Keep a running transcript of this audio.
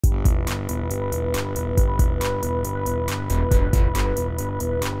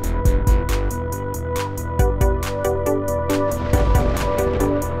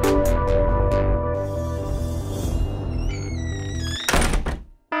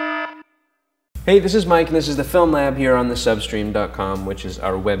Hey, this is Mike, and this is the Film Lab here on thesubstream.com, which is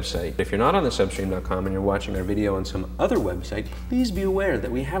our website. If you're not on thesubstream.com and you're watching our video on some other website, please be aware that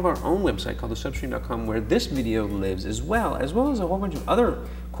we have our own website called thesubstream.com where this video lives as well as a whole bunch of other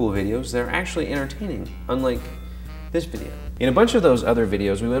cool videos that are actually entertaining, unlike this video. In a bunch of those other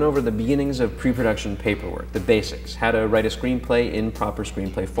videos, we went over the beginnings of pre-production paperwork, the basics, how to write a screenplay in proper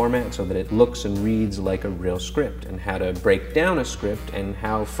screenplay format so that it looks and reads like a real script, and how to break down a script, and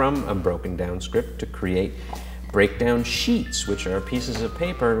how from a broken down script to create breakdown sheets, which are pieces of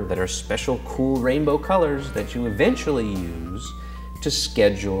paper that are special cool rainbow colors that you eventually use to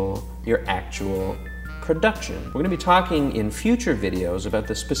schedule your actual production. We're going to be talking in future videos about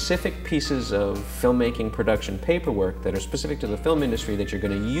the specific pieces of filmmaking production paperwork that are specific to the film industry that you're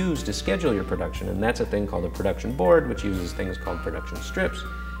going to use to schedule your production, and that's a thing called a production board, which uses things called production strips.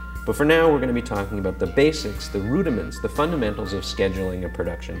 But for now, we're going to be talking about the basics, the rudiments, the fundamentals of scheduling a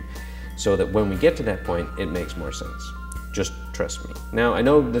production, so that when we get to that point, it makes more sense. Just trust me. Now, I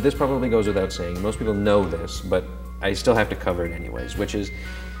know that this probably goes without saying. Most people know this, but I still have to cover it anyways, which is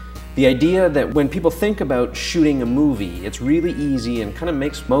the idea that when people think about shooting a movie, it's really easy and kind of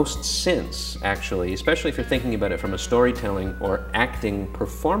makes most sense, actually, especially if you're thinking about it from a storytelling or acting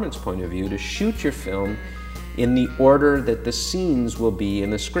performance point of view, to shoot your film in the order that the scenes will be in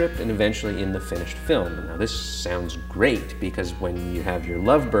the script and eventually in the finished film. Now, this sounds great because when you have your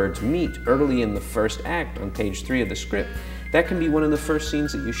lovebirds meet early in the first act on page 3 of the script, that can be one of the first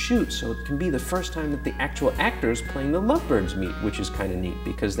scenes that you shoot, so it can be the first time that the actual actors playing the lovebirds meet, which is kind of neat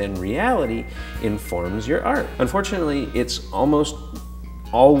because then reality informs your art. Unfortunately, it's almost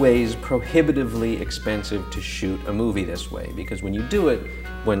always prohibitively expensive to shoot a movie this way, because when you do it,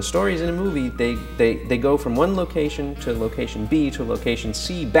 when stories in a movie, they go from one location to location B to location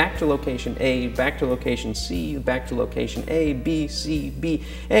C, back to location A, back to location C, back to location A, B, C, B,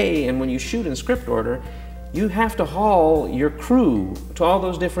 A, and when you shoot in script order, you have to haul your crew to all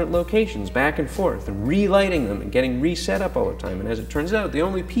those different locations back and forth and relighting them and getting reset up all the time. And as it turns out, the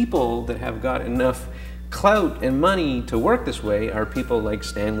only people that have got enough clout and money to work this way are people like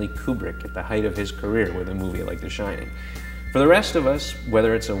Stanley Kubrick at the height of his career with a movie like The Shining. For the rest of us,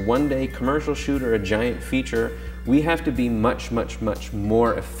 whether it's a one-day commercial shoot or a giant feature, we have to be much, much, much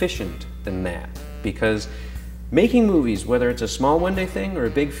more efficient than that, because making movies, whether it's a small one-day thing or a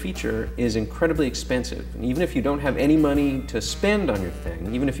big feature, is incredibly expensive. And even if you don't have any money to spend on your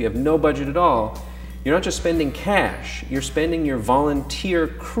thing, even if you have no budget at all, you're not just spending cash, you're spending your volunteer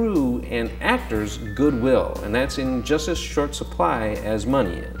crew and actors' goodwill, and that's in just as short supply as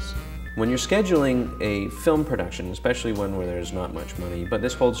money is. When you're scheduling a film production, especially one where there's not much money, but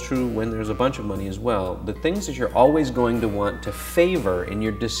this holds true when there's a bunch of money as well, the things that you're always going to want to favor in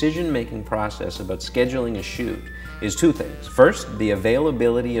your decision-making process about scheduling a shoot is two things. First, the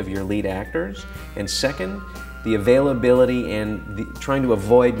availability of your lead actors, and second, the availability and trying to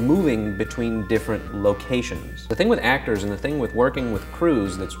avoid moving between different locations. The thing with actors and the thing with working with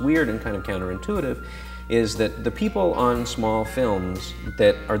crews that's weird and kind of counterintuitive is that the people on small films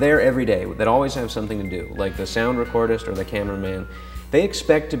that are there every day, that always have something to do, like the sound recordist or the cameraman, they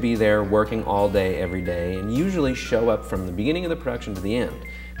expect to be there working all day, every day, and usually show up from the beginning of the production to the end.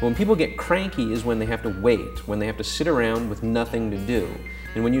 But when people get cranky is when they have to wait, when they have to sit around with nothing to do.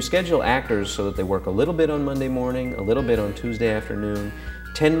 And when you schedule actors so that they work a little bit on Monday morning, a little bit on Tuesday afternoon,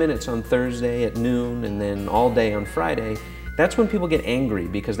 10 minutes on Thursday at noon, and then all day on Friday, that's when people get angry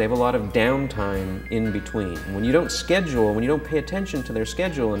because they have a lot of downtime in between. When you don't schedule, when you don't pay attention to their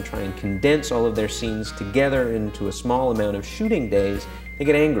schedule and try and condense all of their scenes together into a small amount of shooting days, they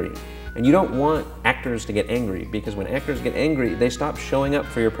get angry. And you don't want actors to get angry, because when actors get angry, they stop showing up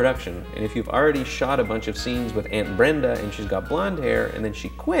for your production. And if you've already shot a bunch of scenes with Aunt Brenda and she's got blonde hair and then she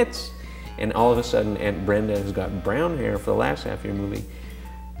quits, and all of a sudden Aunt Brenda has got brown hair for the last half of your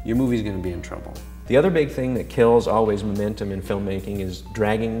movie's gonna be in trouble. The other big thing that kills always momentum in filmmaking is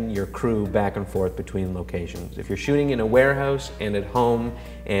dragging your crew back and forth between locations. If you're shooting in a warehouse and at home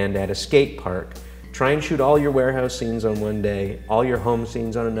and at a skate park, try and shoot all your warehouse scenes on one day, all your home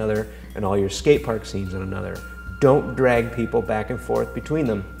scenes on another, and all your skate park scenes on another. Don't drag people back and forth between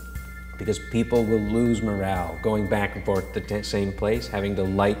them, because people will lose morale going back and forth to the same place, having to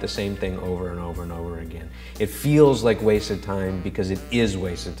light the same thing over and over and over again. It feels like wasted time because it is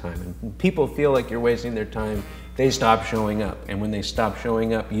wasted time. And when people feel like you're wasting their time, they stop showing up. And when they stop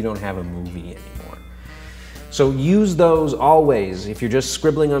showing up, you don't have a movie anymore. So use those always if you're just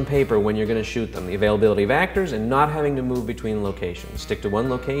scribbling on paper when you're going to shoot them. The availability of actors and not having to move between locations. Stick to one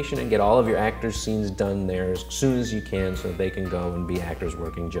location and get all of your actors' scenes done there as soon as you can so that they can go and be actors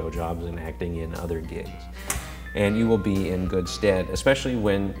working Joe jobs and acting in other gigs. and you will be in good stead, especially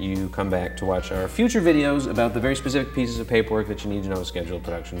when you come back to watch our future videos about the very specific pieces of paperwork that you need to know to schedule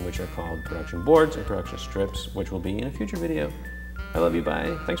production, which are called production boards and production strips, which will be in a future video. I love you,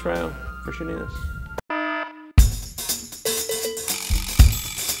 bye. Thanks, Ryle, for shooting this.